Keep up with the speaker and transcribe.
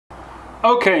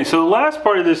Okay, so the last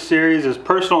part of this series is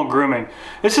personal grooming.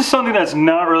 This is something that's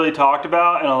not really talked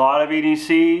about in a lot of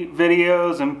EDC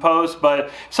videos and posts, but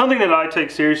something that I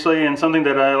take seriously and something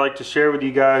that I like to share with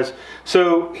you guys.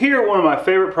 So here, one of my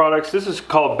favorite products, this is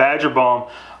called Badger Balm.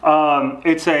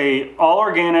 It's a all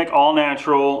organic, all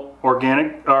natural,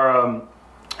 organic,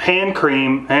 hand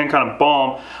cream, hand kind of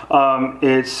balm.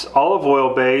 It's olive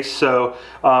oil based, so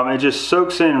it just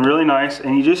soaks in really nice,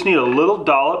 and you just need a little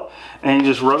dollop and you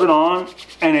just rub it on,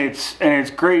 and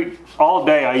it's great all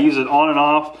day. I use it on and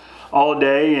off all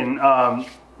day, and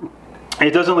it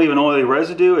doesn't leave an oily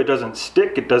residue, it doesn't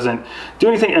stick, it doesn't do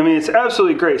anything. I mean, it's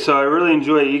absolutely great, so I really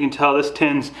enjoy it. You can tell this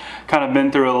tin's kind of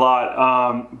been through a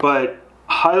lot, but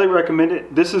highly recommend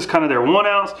it. This is kind of their 1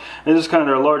 ounce, and this is kind of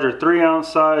their larger 3 ounce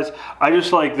size. I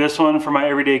just like this one for my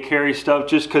everyday carry stuff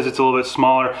just because it's a little bit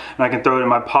smaller and I can throw it in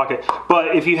my pocket.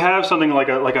 But if you have something like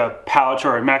a pouch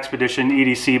or a Maxpedition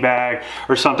EDC bag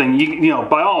or something, you know,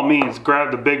 by all means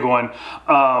grab the big one.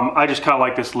 I just kind of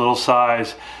like this little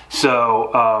size,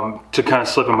 so to kind of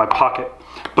slip in my pocket.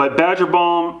 But Badger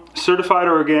Balm, certified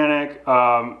organic,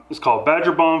 it's called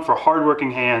Badger Balm for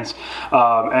hardworking hands,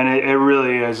 and it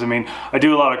really is. I mean, I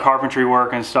do a lot of carpentry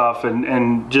work and stuff,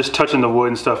 and just touching the wood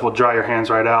and stuff will dry your hands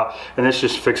right out, and this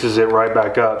just fixes it right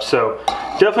back up. So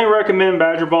definitely recommend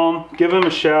Badger Balm. Give them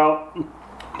a shout,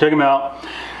 check them out.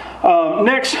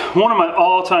 Next, one of my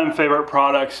all-time favorite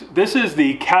products. This is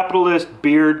the Capitalist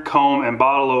Beard Comb and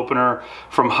Bottle Opener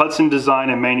from Hudson Design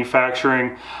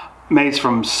Mfg. Made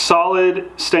from solid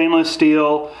stainless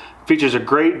steel, features a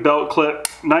great belt clip,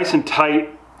 nice and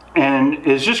tight, and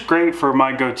is just great for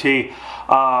my goatee.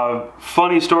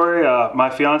 Funny story, my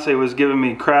fiance was giving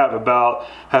me crap about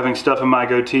having stuff in my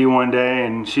goatee one day,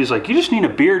 and she's like, you just need a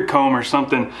beard comb or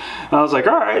something. And I was like,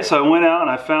 all right. So I went out and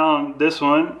I found this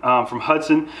one from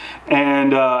Hudson,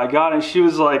 and I got it, and she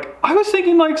was like, I was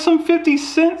thinking like some 50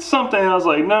 cents something. And I was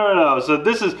like, no. So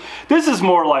this is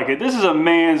more like it. This is a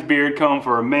man's beard comb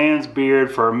for a man's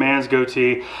beard, for a man's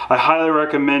goatee. I highly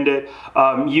recommend it.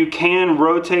 You can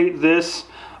rotate this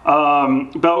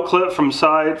belt clip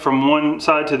from one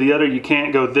side to the other. You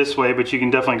can't go this way, but you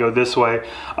can definitely go this way,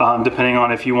 depending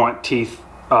on if you want teeth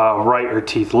right or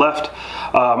teeth left.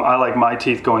 I like my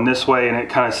teeth going this way, and it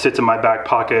kind of sits in my back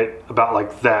pocket about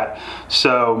like that.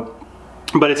 So,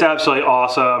 but it's absolutely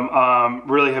awesome.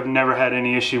 Really have never had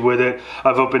any issue with it.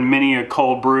 I've opened many a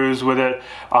cold brews with it,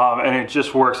 and it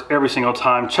just works every single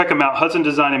time. Check them out, Hudson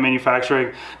Design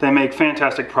Mfg. They make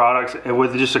fantastic products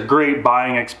with just a great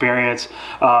buying experience.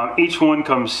 Each one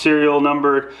comes serial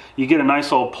numbered. You get a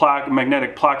nice little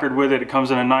magnetic placard with it. It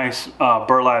comes in a nice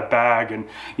burlap bag, and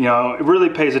you know, it really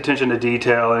pays attention to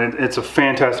detail, and it's a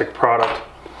fantastic product.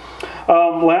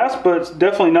 Last but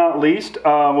definitely not least,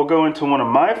 we'll go into one of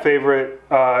my favorite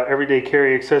everyday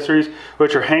carry accessories,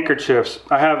 which are handkerchiefs.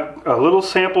 I have a little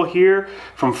sample here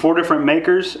from 4 different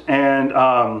makers, and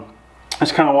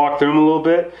let's kind of walk through them a little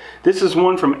bit. This is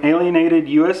one from Alienated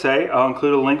USA. I'll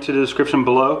include a link to the description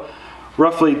below.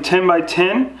 Roughly 10 by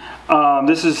 10.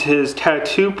 This is his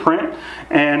tattoo print,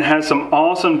 and has some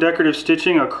awesome decorative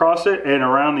stitching across it and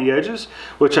around the edges,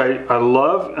 which I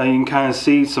love. You can kind of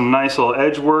see some nice little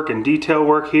edge work and detail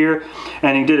work here,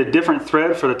 and he did a different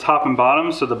thread for the top and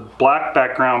bottom, so the black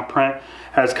background print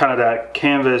has kind of that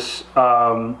canvas,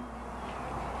 kind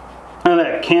of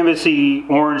that canvasy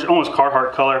orange, almost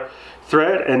Carhartt color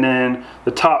thread, and then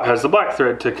the top has the black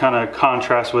thread to kind of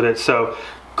contrast with it. So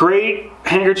great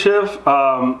handkerchief.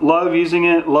 Love using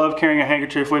it, love carrying a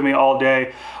handkerchief with me all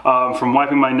day, from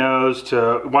wiping my nose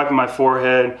to wiping my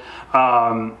forehead,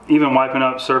 even wiping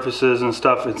up surfaces and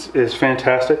stuff. It's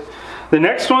fantastic. The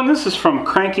next one, this is from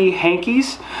Cranky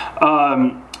Hanks.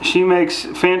 She makes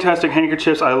fantastic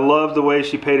handkerchiefs. I love the way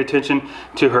she paid attention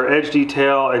to her edge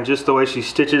detail and just the way she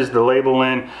stitches the label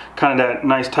in, kind of that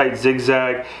nice tight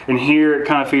zigzag. And here it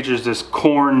kind of features this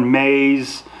corn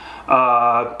maze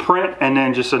print, and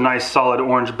then just a nice solid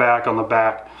orange back on the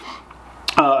back.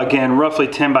 Again, roughly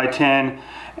 10 by 10,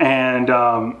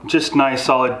 and just nice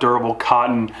solid durable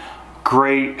cotton.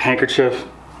 Great handkerchief.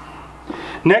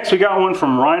 Next, we got one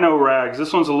from RhinoRags.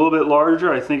 This one's a little bit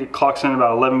larger. I think it clocks in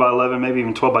about 11 by 11, maybe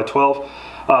even 12 by 12.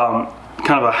 Kind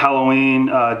of a Halloween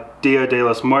Dia de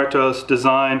los Muertos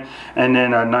design, and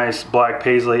then a nice black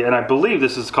paisley, and I believe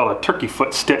this is called a turkey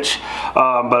foot stitch,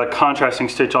 but a contrasting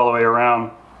stitch all the way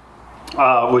around.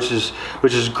 Which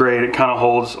is great. It kind of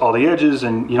holds all the edges,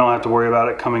 and you don't have to worry about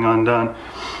it coming undone.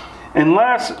 And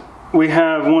last we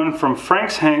have one from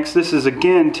FranxHanx. This is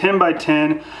again 10 by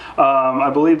 10. I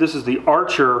believe this is the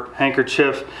Archer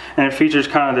handkerchief, and it features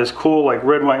kind of this cool like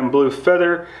red, white, and blue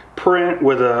feather print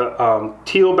with a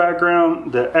teal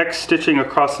background, the X stitching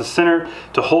across the center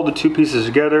to hold the two pieces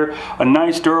together, a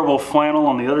nice durable flannel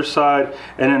on the other side,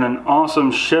 and then an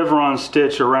awesome chevron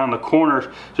stitch around the corners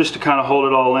just to kind of hold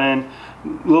it all in.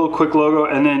 Little quick logo,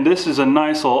 and then this is a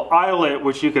nice little eyelet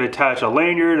which you could attach a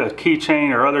lanyard, a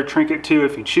keychain, or other trinket to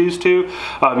if you choose to.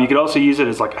 You could also use it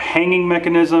as like a hanging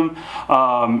mechanism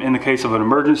in the case of an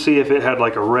emergency if it had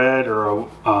like a red or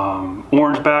a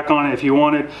orange back on it if you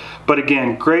wanted. But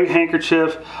again, great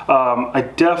handkerchief. I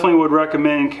definitely would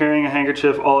recommend carrying a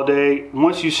handkerchief all day.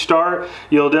 Once you start,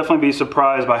 you'll definitely be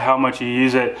surprised by how much you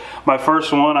use it. My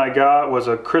first one I got was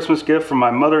a Christmas gift from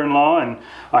my mother-in-law, and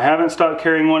I haven't stopped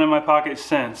carrying one in my pocket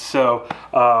since. So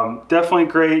definitely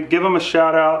great. Give them a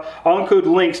shout out. I'll include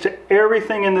links to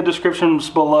everything in the descriptions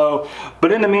below.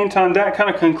 But in the meantime, that kind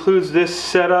of concludes this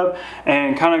setup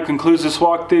and kind of concludes this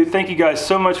walkthrough. Thank you guys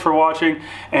so much for watching,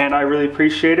 and I really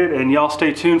appreciate it. And y'all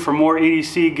stay tuned for more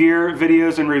EDC gear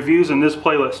videos and reviews in this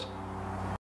playlist.